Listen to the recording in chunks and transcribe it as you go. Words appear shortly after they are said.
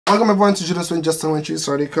Welcome everyone to Junosuede Just Commentary.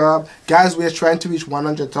 Sorry, Club. Guys, we are trying to reach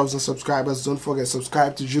 100,000 subscribers. Don't forget,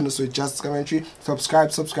 subscribe to Junosuede Just Commentary.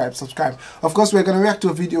 Subscribe. Of course, we're going to react to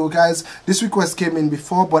a video, guys. This request came in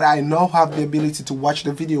before, but I now have the ability to watch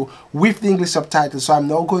the video with the English subtitles, so I'm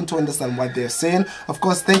now going to understand what they're saying. Of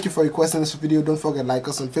course, thank you for requesting this video. Don't forget, like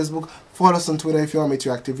us on Facebook, follow us on Twitter. If you want me to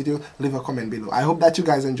react to a video, leave a comment below. I hope that you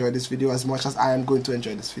guys enjoy this video as much as I am going to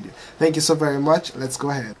enjoy this video. Thank you so very much. Let's go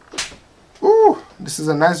ahead. Ooh, this is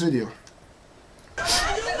a nice video.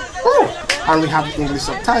 Ooh, and we have the English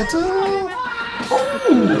subtitle. Ooh,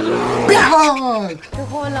 Bearhug!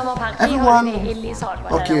 Everyone.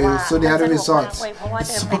 Okay, so they had a resort.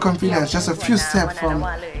 It's super convenient. Just a few steps from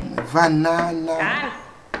Vana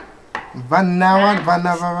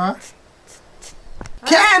Nava.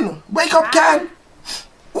 Ken! Wake up, Ken!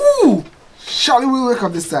 Ooh! Surely we'll wake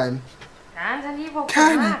up this time.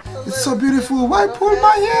 Ken, it's so beautiful. Why pull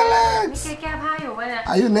my hair legs?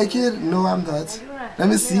 Are you naked? No, I'm not. Let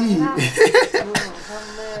me see.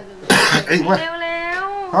 Hey, what?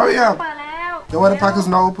 Hurry up. The water park is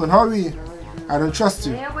not open. Hurry. I don't trust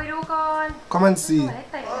you. Come and see.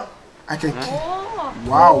 I can.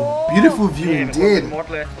 Wow, beautiful view indeed.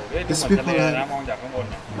 These people are.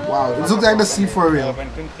 Wow, it looks like the sea for real.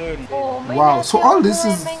 Wow, so all this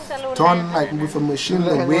is done like with a machine,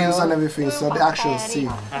 the waves and everything, so the actual sea.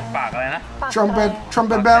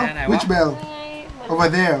 Trumpet bell? Which bell? Over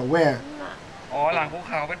there, where?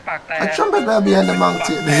 A trumpet bell behind the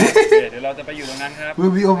mountain.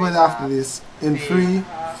 We'll be over there after this. In 3,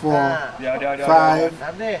 4, 5.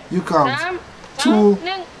 You count. 2,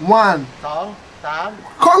 1.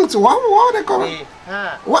 Come to what? They come.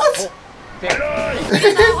 What?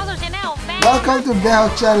 Welcome to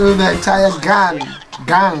Bearhug channel, the entire gang.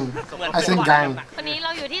 I said gang.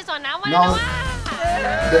 No,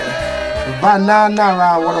 the Vana Nava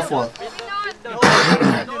Waterfall.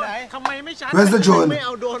 Where's the drone?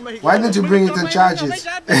 Why didn't you bring it and charge it?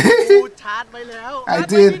 I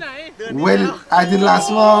did. I did last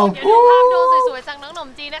long.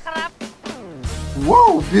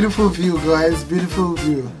 Whoa, beautiful view, guys. Beautiful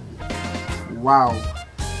view. Wow.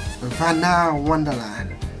 Vana Wonderland.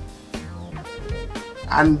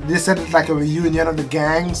 And they said it's like a reunion of the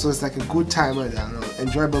gang, so it's like a good time, I don't know,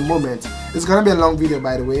 enjoyable moment. It's gonna be a long video,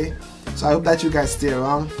 by the way, so I hope that you guys stay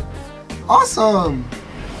around. Awesome!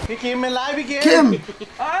 Kim!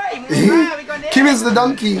 Kim is the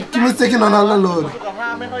donkey. Kim is taking on all the load.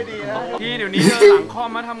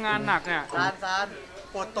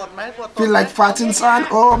 Feel like farting, son?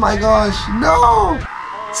 Oh my gosh, no!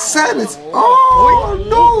 Son, it's... Oh,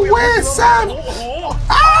 no way, son!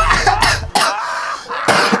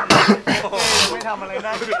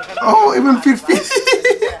 Oh, even 50.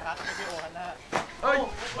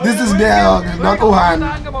 This is Bearhug, not Ohan.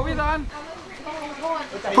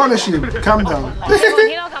 Punish him, calm down.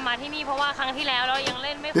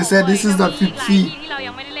 They said this is not 50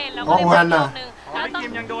 or Ohana.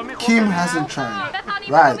 Kim hasn't tried.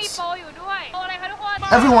 Right.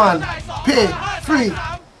 Everyone, pay 3,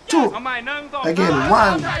 2. Again,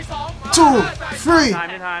 1, 2, 3.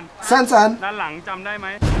 San.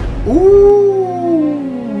 Ooh.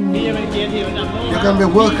 You're gonna be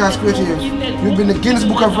world class creative. You've been the Guinness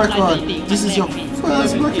Book of Record. This is your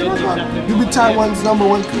first working record. You'll be Taiwan's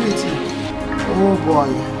 #1 creative. Oh boy.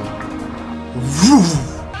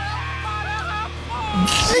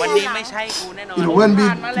 It won't be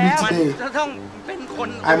me today.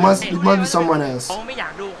 It must be someone else.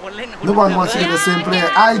 No one wants to be the same player.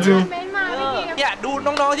 I do.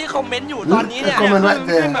 Comment right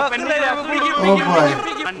there. Oh boy.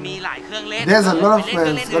 There's a lot of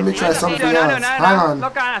friends. Let me try something else. Hang on.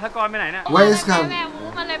 Where is Cam?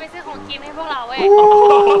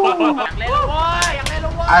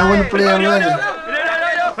 I want to play already.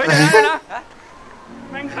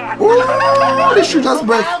 Oh, this should just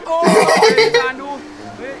break.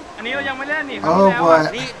 Oh boy.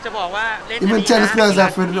 Even tennis players are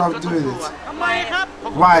afraid of doing it.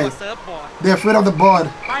 Why? They're afraid of the board.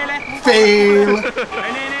 Fail.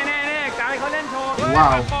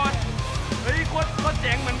 Wow.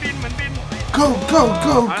 Go.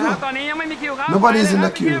 Nobody's in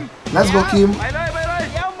the queue. Let's go, Kim.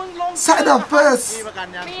 Sign up first.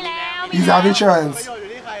 He's have insurance.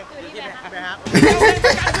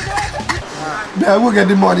 I will get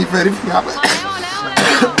the money for anything happens.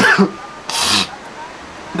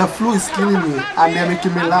 The flu is killing me and they're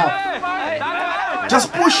making me laugh.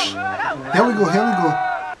 Just push. Here we go.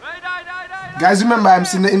 Guys, remember I'm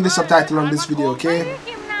seeing the English subtitle on this video, okay?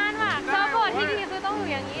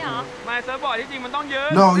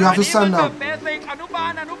 No, you have to stand up.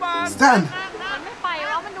 Stand.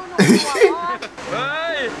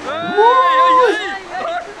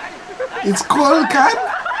 It's cold, Kat.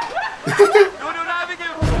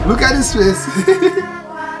 Look at his face.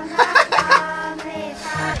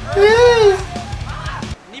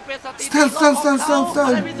 Stand.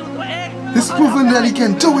 He's proven that he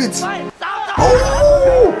can do it.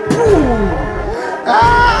 Oh!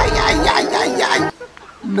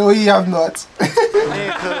 No, he have not.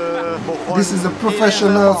 This is a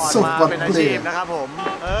professional softball player.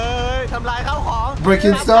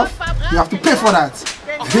 Breaking stuff, you have to pay for that.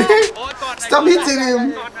 Stop hitting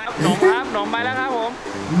him.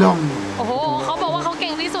 No.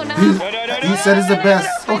 He said it's the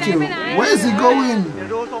best. Okay, where is he going?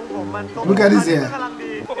 Look at his hair.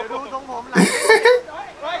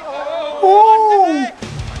 Oh.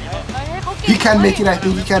 He can make it, I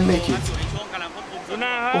think he can make it.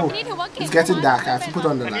 Oh, it's getting dark. I have to put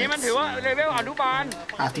on the lights.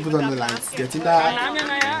 I have to put on the lights. It's getting dark.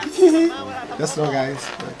 That's all, guys.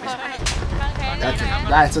 Okay,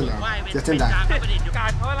 that's enough. It's getting dark.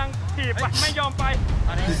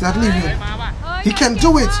 He's not leaving. He can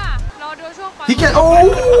do it. He can. Oh!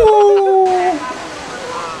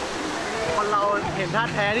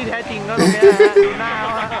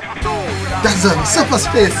 That's a super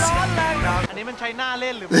space.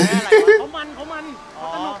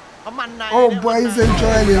 Oh boy, he's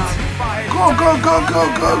enjoying it. Go.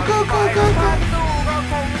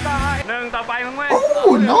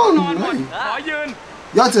 Oh no.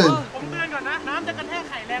 Your turn.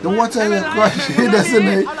 The water in the crush. He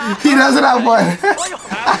doesn't have one.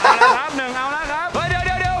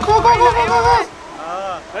 Go.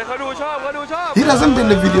 He doesn't be in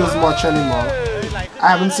the videos much anymore. I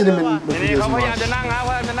haven't seen him in the videos much.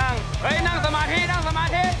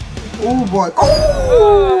 Oh boy.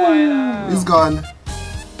 Oh! He's gone.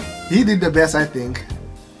 He did the best, I think.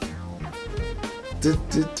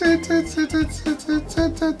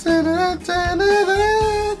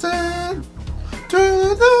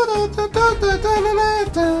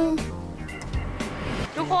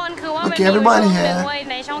 Okay, everybody here.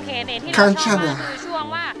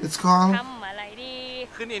 It's called.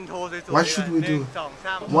 What should we do?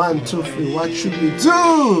 1, 2, 3. What should we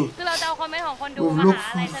do? We've looked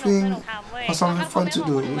for something fun to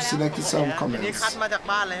do. We selected some comments.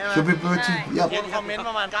 Should we put it? Yep.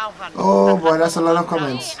 Oh boy, that's a lot of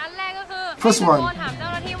comments. First one.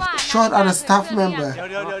 Shot at a staff member.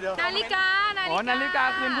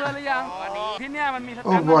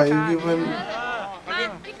 Oh boy, you given.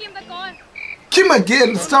 Kim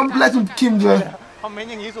again. Stop letting Kim do it.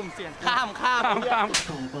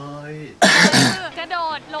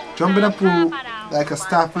 Jump in a pool like a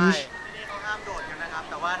starfish.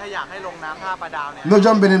 No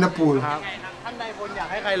jumping in the pool.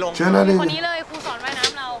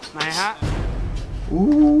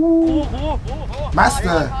 Ooh.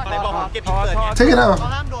 Master, take it out.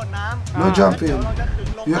 No jumping.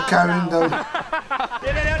 You're carrying them.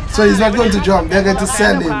 So he's not going to jump. They're going to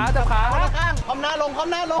send him.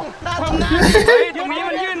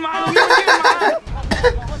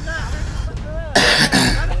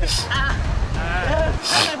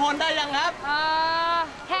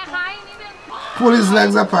 Pull his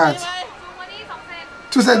legs apart.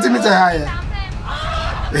 2 centimeters higher.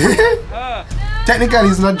 Technically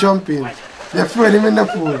he's not jumping. They're throwing him in the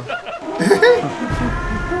pool.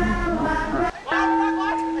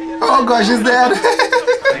 Oh gosh, he's dead.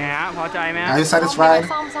 Are you satisfied?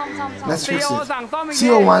 Let's fix it.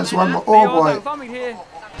 CO wants one more. Oh boy.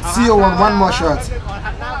 CO wants one more shot.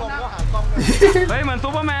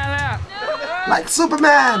 Like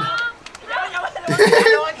Superman.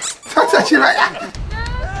 Don't touch it right.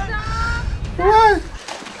 What?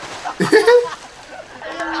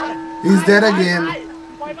 He's dead again.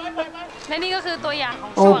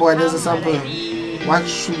 Oh boy, there's a sample. What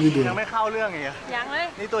should we do?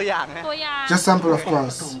 Just sample, of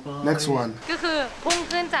course. Next one.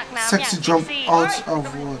 Sexy jump out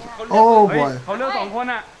of water. Oh boy.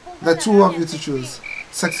 The two of you to choose.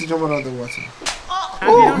 Sexy jump out of the water. Oh.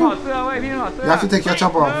 You have to take your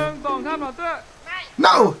top off.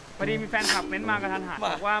 No! The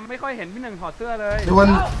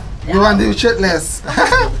one who's shirtless.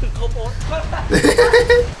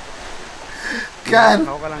 God.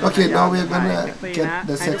 Okay, now we're gonna get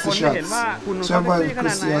the sexy shots. So everyone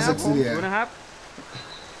could see how sexy they are.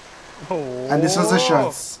 And this was the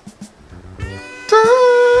shots.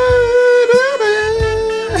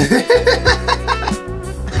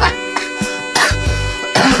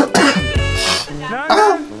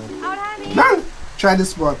 Try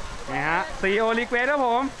this spot.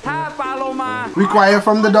 Require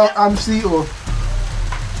from the CEO.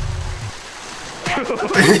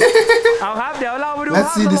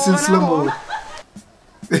 Let's see this in slow-mo.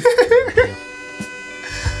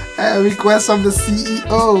 A request from the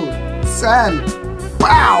CEO. San.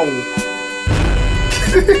 Wow.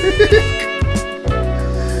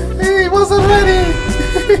 He wasn't ready.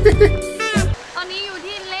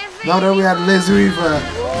 Now that we had Lazy River.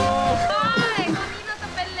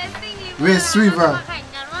 Race River.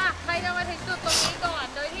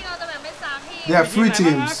 There are 3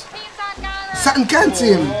 teams. Satin Can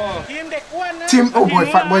team. Team, oh boy,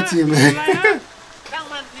 fat boy team.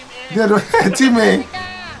 Team A.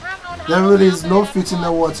 There really is no feet in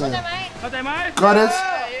the water. Got it?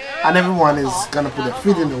 And everyone is gonna put their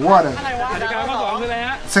feet in the water.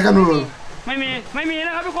 Second rule.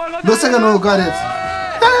 No second rule, got it.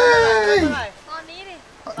 Hey!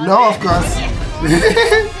 No, of course.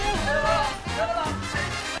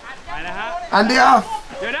 And they off.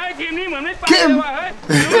 Kim!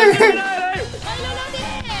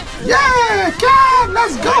 Yeah, Kim!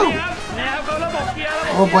 Let's go!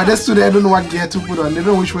 Oh boy, this today I don't know what gear to put on. They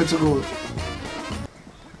don't know which way to go.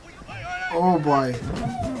 Oh boy.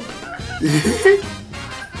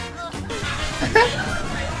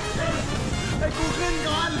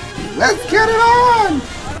 Let's get it on!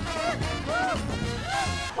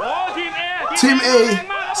 Team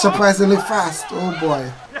A, surprisingly fast. Oh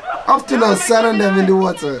boy. Up to now, 7 of them in the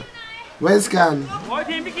water. Where's Can?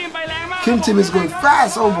 Kim team is going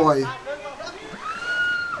fast. Oh boy.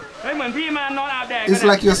 It's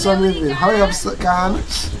like you're swimming. Hurry up, Can.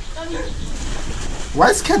 Why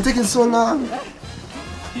is Can taking so long?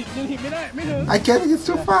 I can't get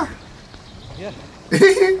too far.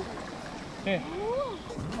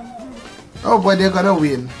 Oh boy, they're gonna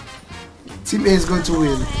win. Team A is going to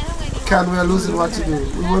win. Can, we are losing, what to do?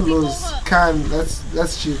 We won't lose. Can,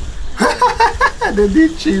 let's cheat. They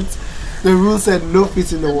did cheat. The rule said no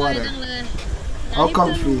feet in the water. How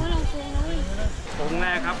comfy.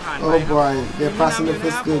 Oh boy, they're passing the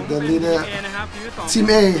first good. The leader, Team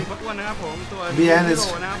A, behind is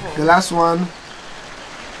the last one.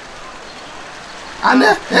 And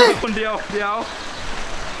hey!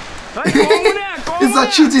 He's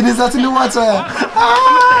not cheating, he's not in the water.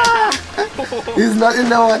 Ah! He's not in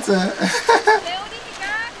the water.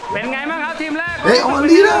 Hey, our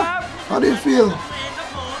leader, how do you feel?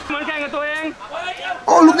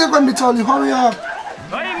 Oh, look, they're going to be tall. Hurry up.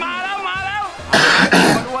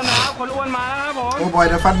 Oh boy,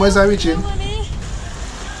 the fat boys are reaching.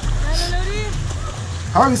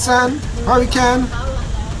 Hurry, San. Hurry, Can.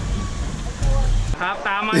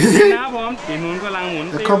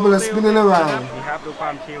 The couple is spinning around.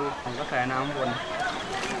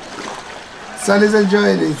 San is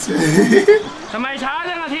enjoying it.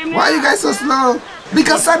 Why are you guys so slow?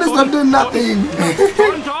 Because San is not doing nothing.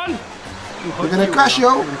 We're gonna crash,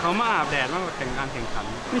 yo.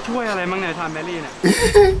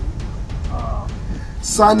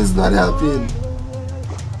 San is not helping.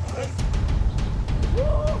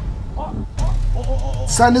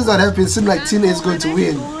 San is not helping. It seems like Tina is going to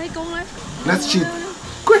win. Let's cheat.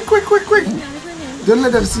 Quick, quick, quick, quick. Don't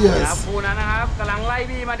let them see us.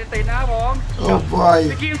 Oh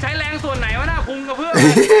boy.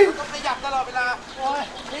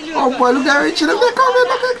 Oh boy, look at Richie. Look, they're coming.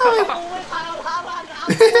 Look, they're coming.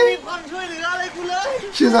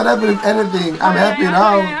 She's not helping with anything. I'm helping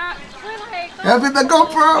now. Helping the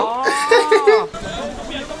GoPro.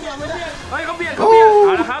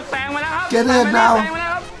 Oh. Get ahead now.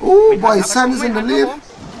 Oh boy, Sam is in the lead.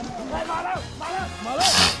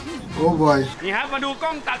 Oh boy.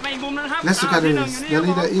 Let's look at this. The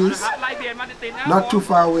leader is not too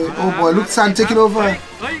far away. Oh boy, look, Sam taking over.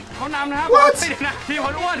 What?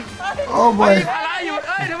 Oh boy.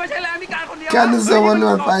 Can is the one who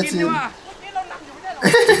are fighting.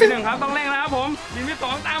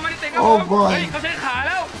 Oh boy.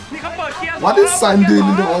 What is Sam doing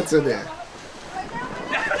in the water there?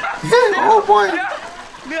 Oh boy.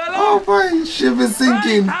 Oh boy, ship is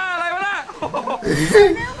sinking.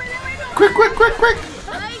 Quick, quick, quick, quick.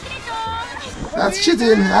 That's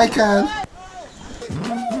cheating. I can.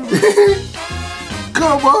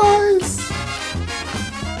 Go, boys.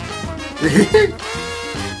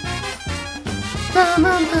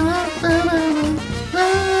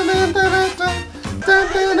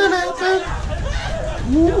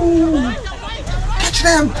 Catch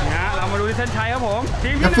them.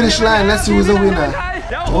 The finish line. Let's see who's the winner.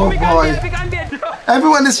 Oh boy.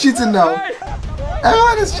 Everyone is cheating now.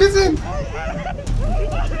 Everyone is cheating.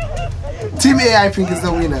 Team A, I think, is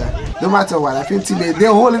the winner. No matter what, I think Team A.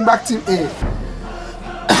 They're holding back Team A.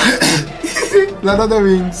 None of the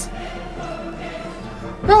rings.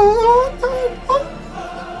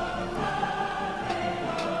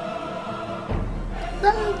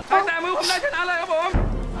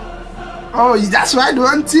 Oh, that's right,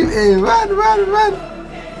 one team A. Run.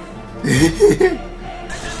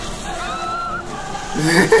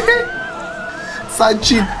 Son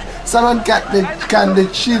cheat. Someone can they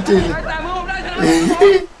cheated.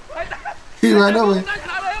 He ran away.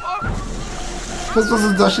 First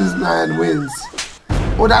person touches 9 wins.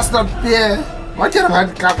 Oh, that's not fair. Why can't I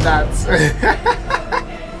handicap that?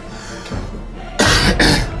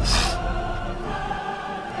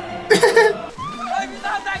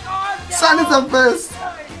 Son is the first.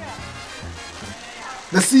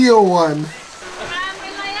 The CEO won.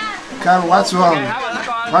 Carl, what's wrong?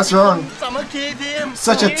 What's wrong?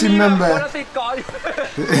 Such a team member.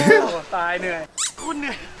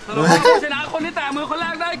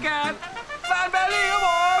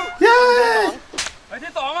 Yay!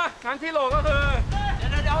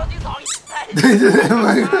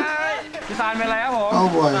 Oh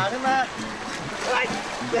boy.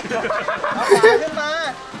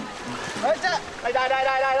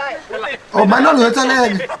 Oh, man, not little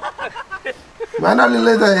leg. Man, not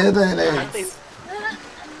little leg.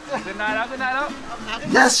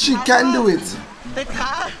 Yes, she can do it.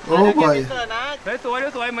 Oh boy.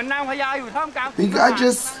 We got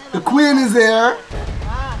just the queen is there.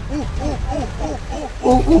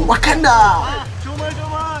 Oh, Wakanda.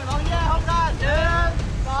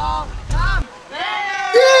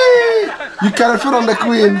 You cannot fit on the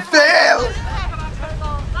queen. Fail.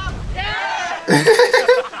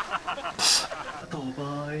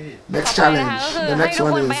 Next challenge. The next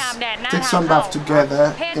one is take sun bath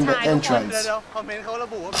together in the entrance.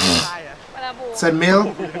 Said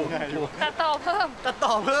male?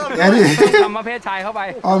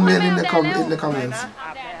 All male in the comments.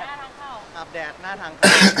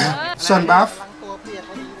 Sun bath.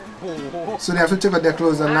 So they have to take out their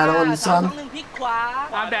clothes and lie down in the sun.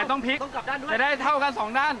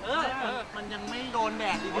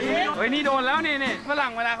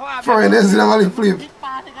 Foreigners normally flip.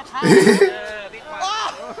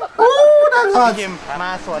 Oh, that's hot.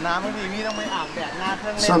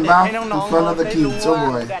 Sun bath in front of the kids. Oh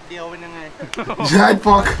boy. Giant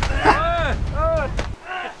pork.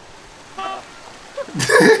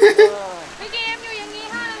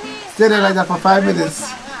 Stay there like that for 5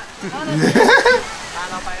 minutes.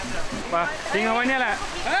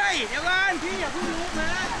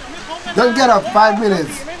 Don't get up, 5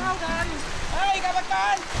 minutes.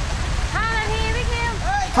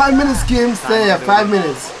 5 minutes, Kim. Stay there, 5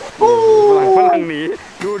 minutes.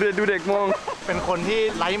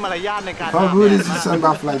 How rude is the sun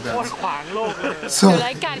bath like that? So,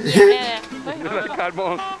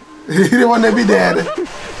 he didn't want to be dead.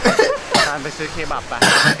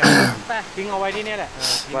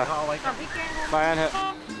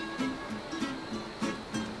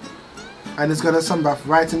 And it's got a sun bath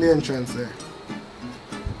right in the entrance there.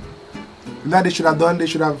 That they should have done, they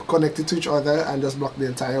should have connected to each other and just blocked the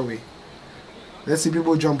entire way. Let's see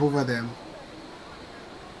people jump over them.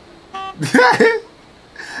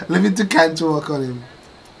 Leave it to Ken to work on him.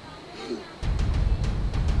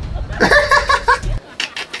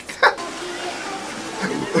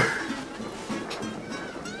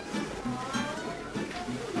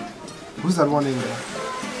 Who's that one in there?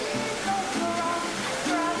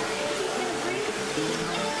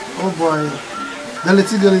 Oh boy. The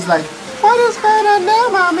little girl is like, what is going on now,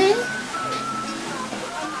 mommy?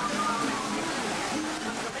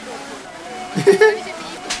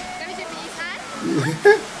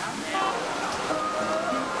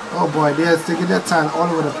 Oh boy, they are taking their time all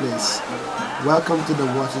over the place. Welcome to the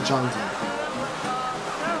water jungle.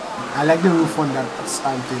 I like the roof on that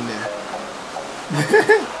thing there.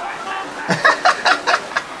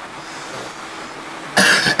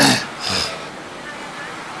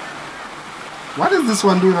 What is this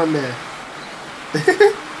one doing on there?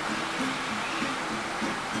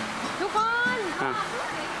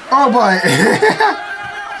 Oh boy.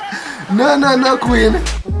 No, queen.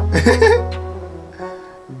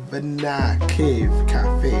 Vana Cave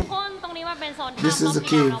Cafe. This is a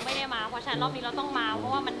cave.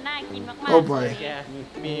 Oh boy.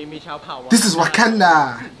 This is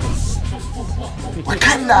Wakanda.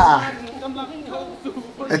 Wakanda.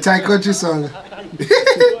 A Thai country song.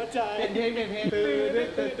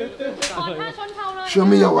 Show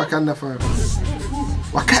me your Wakanda first.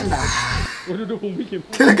 Wakanda.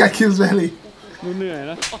 Look at Kim's belly.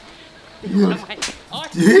 You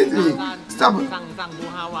hit me. Stop it.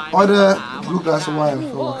 Order blue glass of wine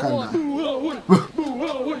for Wakanda.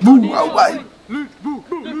 Boo, why?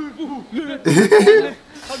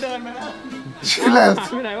 She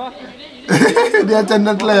left. The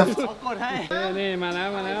attendant left.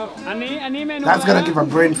 That's gonna give a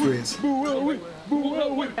brain freeze.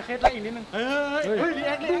 เคล็ดอะไรอีกนิดนึงเฮ้ยรีแ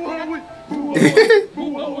อค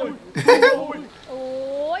โอ้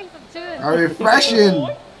ยสดชื่น refreshing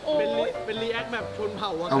เป็นรีแอคแบบชนเผ่า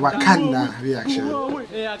Wakanda reaction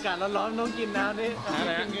นี่อากาศร้อนๆต้องกินน้ำนี่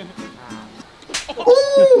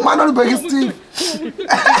Ooh man on the biggest teeth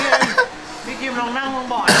พี่กิมลองนั่งลง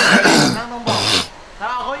บ่อนั่งลงบ่อแล้ว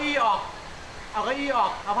เอาเก้าอี้ออกเอ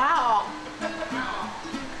าผ้าออก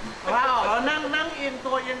แล้วนั่งเอียง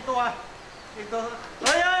ตัวเ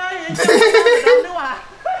ฮ้ยน้ำด้วยว่ะ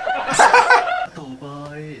ต่อไป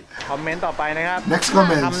คอมเมนต์ต่อไปนะครับ Next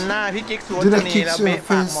comment ทำหน้าพี่กิ๊กสวน Do จะ the นี kicks แล้ว your เบะ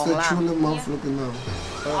ปาก face มอง the ล่าง true mouth looking now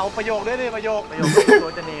เอาประโยคด้วยดิประโยคสว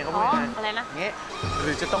นจะนีเขาพูดไงอะไรนะเงี้ยห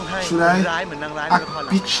รือจะต้องให้ Should I ร้ายเหมือนนางร้ายในละครห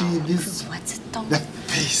ลัง Bitchy this ว่าจะต้อง the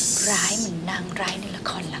face ร้ายเหมือนนางร้ายในละ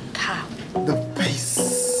ครหลังข่าว the face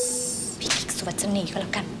พี่กิ๊กสุวัจนีก็แล้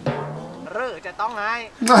วกัน หรือจะต้องให้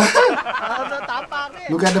ตามปากนี่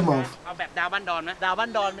Look at the mouth เอาแบบดาวบ้านดอนไหม ดาวบ้าน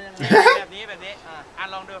ดอนเป็นยังไง แบบนี้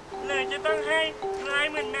ลองดูเลยจะต้องให้ร้าย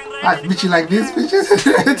เหมือนนางร้าย Bitchy like this bitches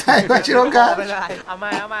ใช่ว่าชิโร่กา ไม่เป็นไรเอาใหม่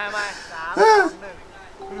3 2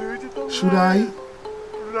 1หรือจะต้อง Should I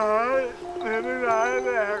ร้ายไม่ร้ายแหล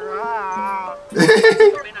ก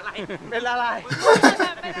เป็นอะไร เป็นอะไร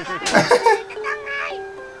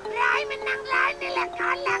ร้ายมันนางร้ายในละค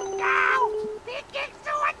รหลังข่าวพี่กิ๊ก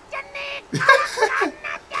สุวัจนีน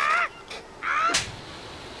ะจ๊ะ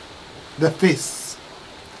the face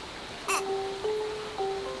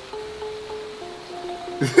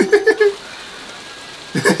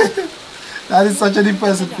That is such a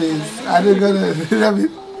depressing face. I don't gonna love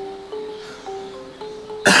it.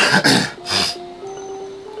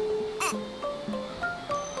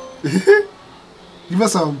 Give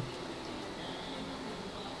us some.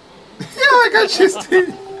 Yeah, I got she's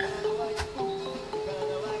teeth.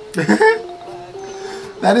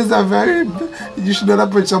 That is a very. You should not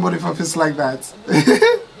approach somebody for a face like that.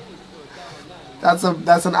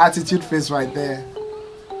 That's an attitude face right there.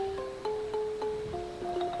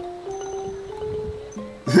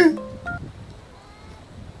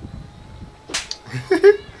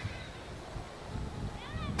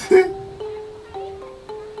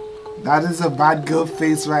 That is a bad girl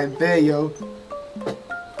face right there, yo.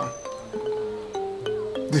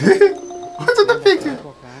 What's in the picture?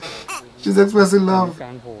 She's expressing love.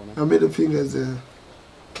 Her middle finger is there.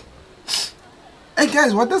 Hey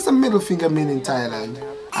guys, what does the middle finger mean in Thailand?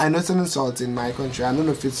 I know it's an insult in my country. I don't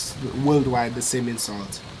know if it's worldwide the same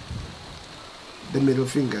insult. The middle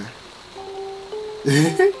finger.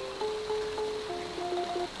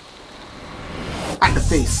 At the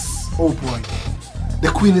face. Oh boy. The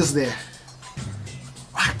queen is there.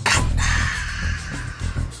 Wakanda.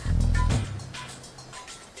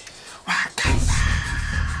 Wakanda.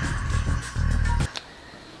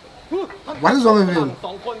 What is wrong with him?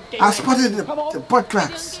 I spotted the butt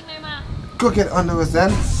cracks. Go get under us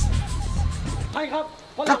then.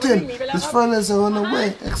 Captain, his foreigners are on the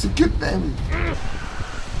way. Execute them.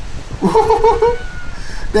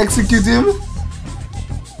 They execute him.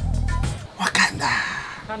 Wakanda.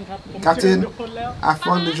 Captain, I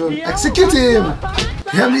found the drone. Execute him.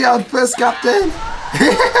 Hear me out first, Captain.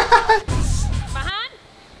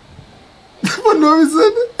 For no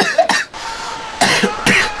reason.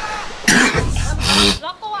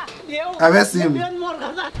 Arrest him.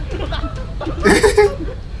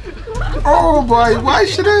 Oh boy, why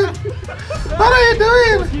should I? What are you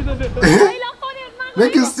doing?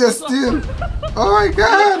 Make him stay still. Oh my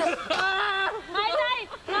god.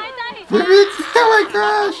 Baby, oh my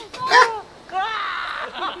gosh.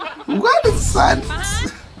 What is that?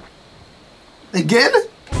 Again?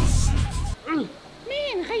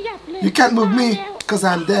 You can't move me because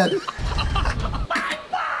I'm dead.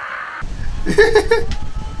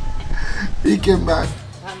 He came back.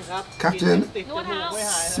 Captain,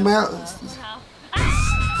 smell.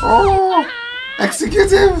 Oh,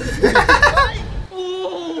 execute him.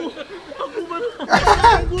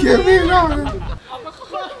 Give me long.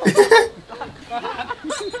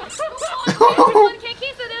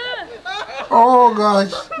 Oh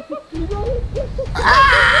gosh.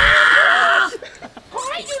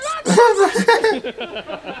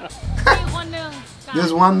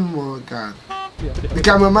 There's one more god. The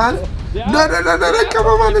cameraman? No, the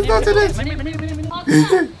cameraman is not in it.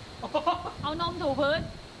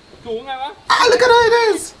 Ah, look at how it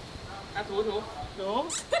is.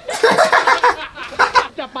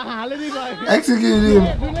 Execute him.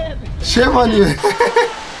 Shame on you.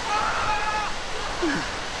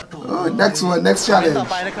 Oh, next one, next challenge.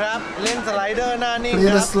 Play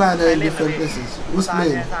the slider in different places. Who's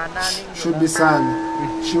playing? Should be San.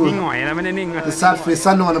 Sure. The sad face,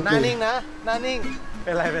 San don't want to play.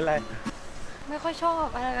 ไม่ค่อยชอบ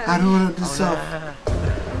อะไรแบบ I don't want to do stuff.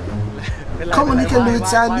 Come on, you can do it,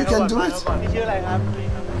 San. You can do it. พี่ชื่ออะไรครับ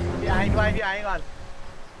พี่ไอซ์พี่ไอซ์ก่อน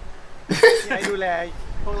พี่ไอซ์ดูแล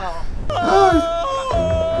พวกเรา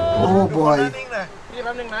Oh boy. พี่แ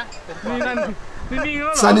ป๊บนึงนะ นี่นั่นนิ่งๆแ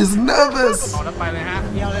ล้วเหรอ San is nervous. เอาแล้วไปเลยฮะ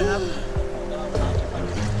เดียวเลยครับ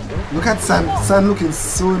Look at San. San looking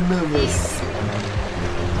so nervous.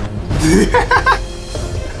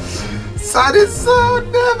 San is so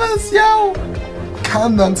nervous, yo.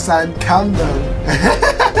 Calm down, San. Calm down.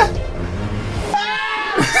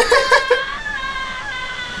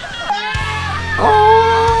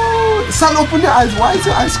 Oh, San, open your eyes. Why is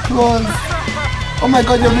your eyes closed? Oh my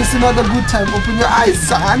God, you're missing out a good time. Open your eyes,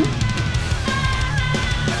 San.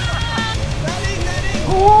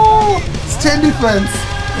 Oh, stand defense.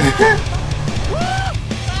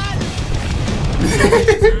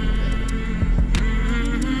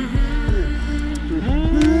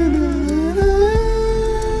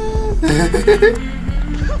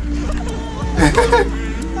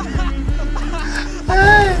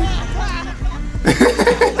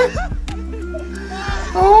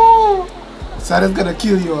 Oh, Sarah's gonna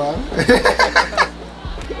kill you, huh?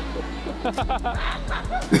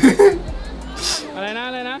อะไรนะ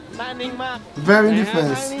หน้านิ่งมาก Very in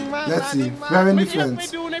defense. Let's see. Very in defense.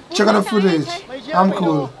 Check out the footage. I'm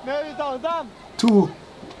cool. 1 2 3 2.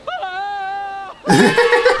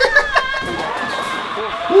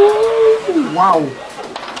 Ooh, wow.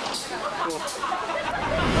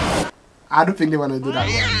 I don't think they want to do that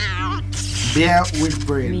one. Bear with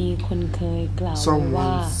brain. มีคนเคยกล่าวว่า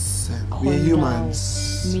Someone said คน we're เรา humans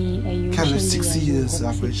มีอายุ can เฉ live 60 ลี่ย years 60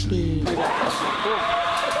 average. ปี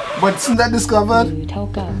But since that ห discovered, รือเท่า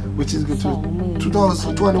กับ which is good to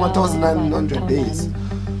 21,900 days.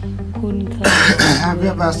 คุณเคย Have you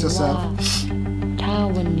ever asked yourself, ถ้า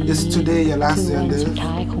วันนี้ is today your last คือ day วั on นสุด earth?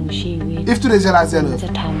 ท้ายของชีวิต If today's your last day on จะ earth,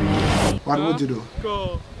 ทำอะไร what would you do? ก็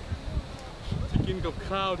จะกินกับ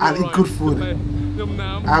ข้าวที่ I'll eat good food. ดื่มน้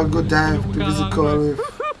ำ I'll go dive to visit Coral Reef.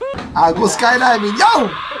 I'll go skydiving. Yo!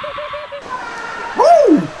 Woo!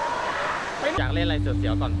 อยากเล่นอะไรเสี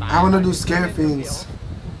ยวๆก่อนตาย I wanna do scary things.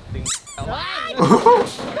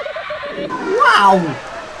 Wow!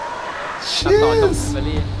 Cheers!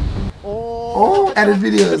 Oh, edit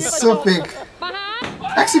videos. So fake. มาหา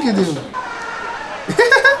Execute him.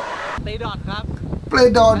 ตีดอทครับ Play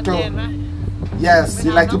dog เห็นไหม though. Yes,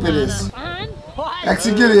 you like to play this. อ่าน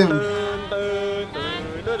Execute him.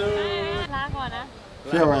 ลาก่อนนะ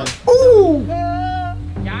Fair one. Ooh!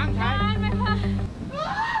 ยังใช่ อ่านไหมคะ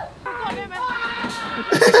กดได้ไหม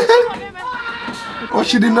กดได้ไหม Oh,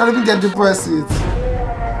 she did not even get the proceeds.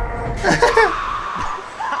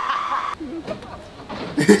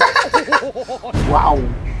 Wow.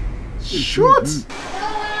 Shoot.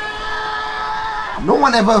 No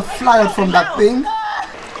one ever fly out from that thing.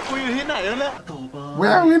 กูอยู่ที่ไหนแล้วเนี่ย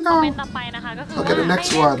Where are we คอมเมน now? ต์ต่อไปนะคะก็คือ Okay, the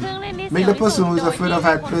next one. Make the person who is afraid of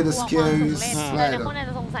height play the scariest หลายๆคน slider. อาจ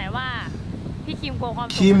จะสงสัยว่าพี่คิมกลัวความ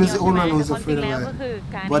สูง Kim is the คน only เดียว one who's ใช่ไหม afraid of แต่ความจริงแล้ว height. ก็คือ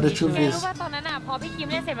การ But the ที่ truth แก is- รู้ว่าตอนนั้นอ่ะพอพี่คิม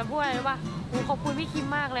เล่นเสร็จมันพูดอะไรรู้ป่ะกูขอบคุณพี่คิม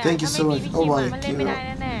มากเลยอะ Thank you ถ้า so ไม่มี much. พี่ Oh คิม my อะมันเล่นไม่ได้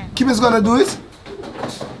แน่ Kim is gonna do it?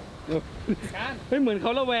 เฮ้ยเหมือนเขา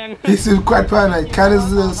ระแวง He's quite paranoid. Kind is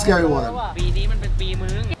the scary one. ปีนี้มันเป็นปีมึ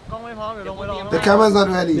ง กล้องไม่พร้อมเดี๋ยวลงไปลอง The camera's not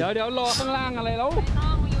ready. เดี๋ยวรอข้างล่างอะไรแล้ว ๆน้อ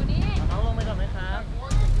งอยู่นี่ น้องลงไปก่อนไหมครับ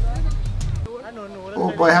หนู Oh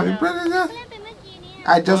boy, have you played it yet? เล่นเป็นเมื่อกี้นี้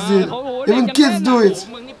I just did. Even kids do it.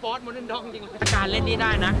 มึงนี่ป๊อตโมเดิร์นด็อกจริงการเล่นนี่ได้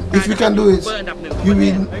นะ If you can do it, you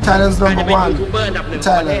win Thailand's number one.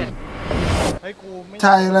 Thailand. เฮ้ยกูไม่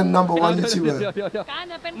Thailand number one YouTuber. การ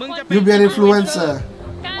จะเป็นคน You be an influencer.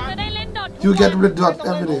 การจะได้เล่นดอท You get red dot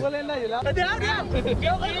every day. เล่นได้อยู่แล้วเดี๋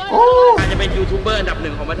ยว Oh, การจะเป็นยูทูบเบอร์อันดับ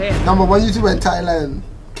 1ของประเทศ number one YouTuber in Thailand.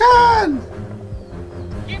 Can.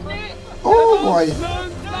 Oh boy.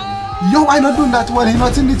 Yo, why not doing that one? He's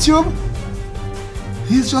not in the tube.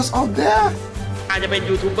 He's just out there. การจะเป็น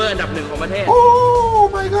ยูทูบเบอร์อันดับ 1ของประเทศ Oh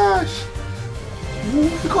my gosh. Oh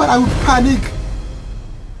my god, I would panic.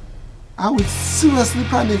 I would seriously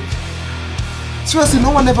panic. Seriously,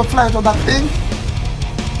 no one ever flies on that thing.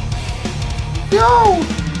 Yo.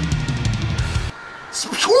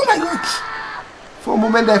 Oh my god. For a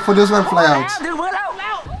moment there, for this one fly out.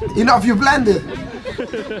 Enough, you blended.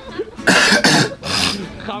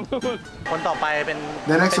 คนต่อไปเป็น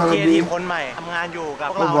The next one เที will ที be มคนใหม่ทำงานอยู่กับ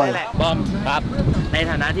พวก Oh เรา boy. นี่แหละ บอมครับ ใน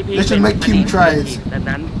ฐานะที่พี่ They should make Kim try it. ดัง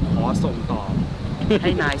นั้นขอส่งต่อ ใ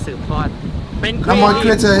ห้นายสืบทอด เป็น Number one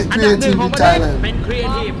creator, อันดับ 1 creative ของ in ประเทศ Thailand. เป็นครีเอ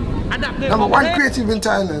ทีฟอันดับ 1 ของ Number ประ one เทศ creative in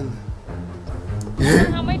Thailand.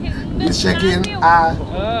 ทำไม่ถึง He's checking. เอ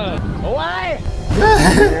อ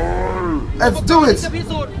Let's do it. จะพิ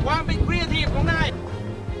สูจน์ความเป็นครีเอทีฟของนาย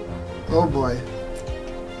Oh boy.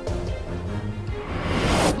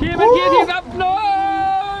 ทีมเป็นทีมครับน้อ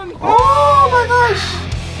ง Oh my gosh.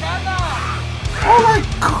 Oh my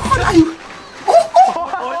god. Are you...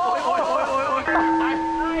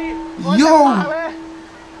 Yo.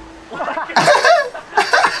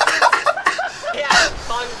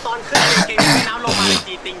 ตอนขึ้นเก่งๆน้ำลงมาเลย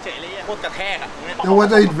จีติงเฉยเลยโคตรกระแทกอ่ะ The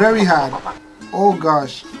water is very hard. Oh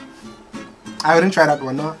gosh. I wouldn't try that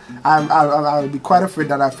one, no. I'll be quite afraid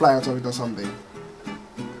that I fly out of it or something.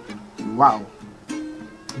 Wow.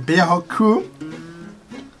 Bearhug crew.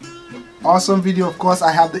 Awesome video. Of course,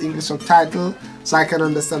 I have the English subtitle so I can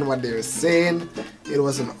understand what they were saying. It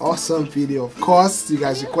was an awesome video. Of course, you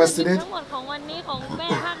guys requested it. ทั้งหมดของวันนี้ของแม่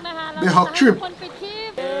ฮักนะคะเรา Bearhug จะให้ trip. ทุกคนไปเที่ย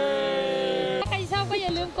วถ้าใครชอบก็อย่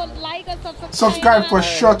าลืมกดไลค์กด Subscribe for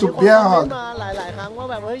sure to Bearhug. มาหลายๆครั้งว่า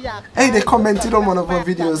แบบอยาก Hey, they commented on one of our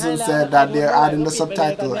videos and said that they're adding the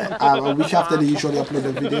subtitle a week after they usually upload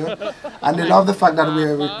the video. And they love the fact that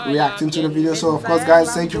we're reacting to the video. So, of course, guys,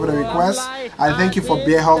 thank you for the request. And thank you for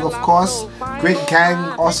Bearhug, of course. Great gang,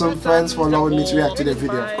 awesome friends for allowing me to react to the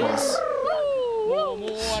video, of course.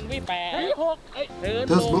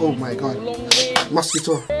 Those, oh my god.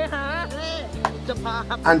 Mosquito.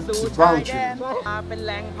 And boundary.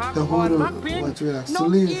 The whole what to relax to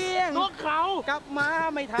leave.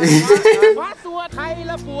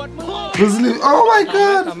 Oh my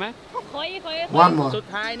god. One more.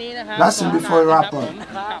 Last thing before we wrap up.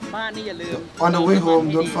 On the way home,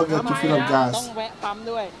 don't forget to fill up gas.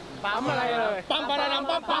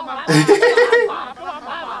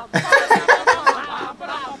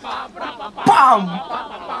 Bam!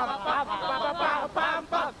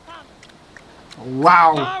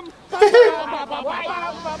 Wow!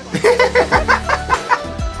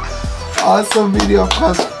 Awesome video, of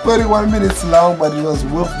course, 31 minutes long, but it was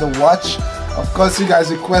worth the watch. Of course, you guys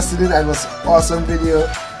requested it and it was awesome video.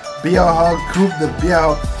 Bearhug group, the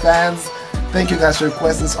Bearhug fans. Thank you guys for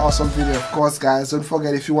requesting this awesome video. Of course, guys, don't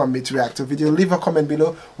forget, if you want me to react to a video, leave a comment below.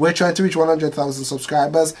 We're trying to reach 100,000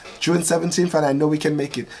 subscribers June 17th, and I know we can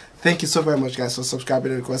make it. Thank you so very much, guys, for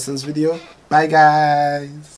subscribing and requesting this video. Bye, guys.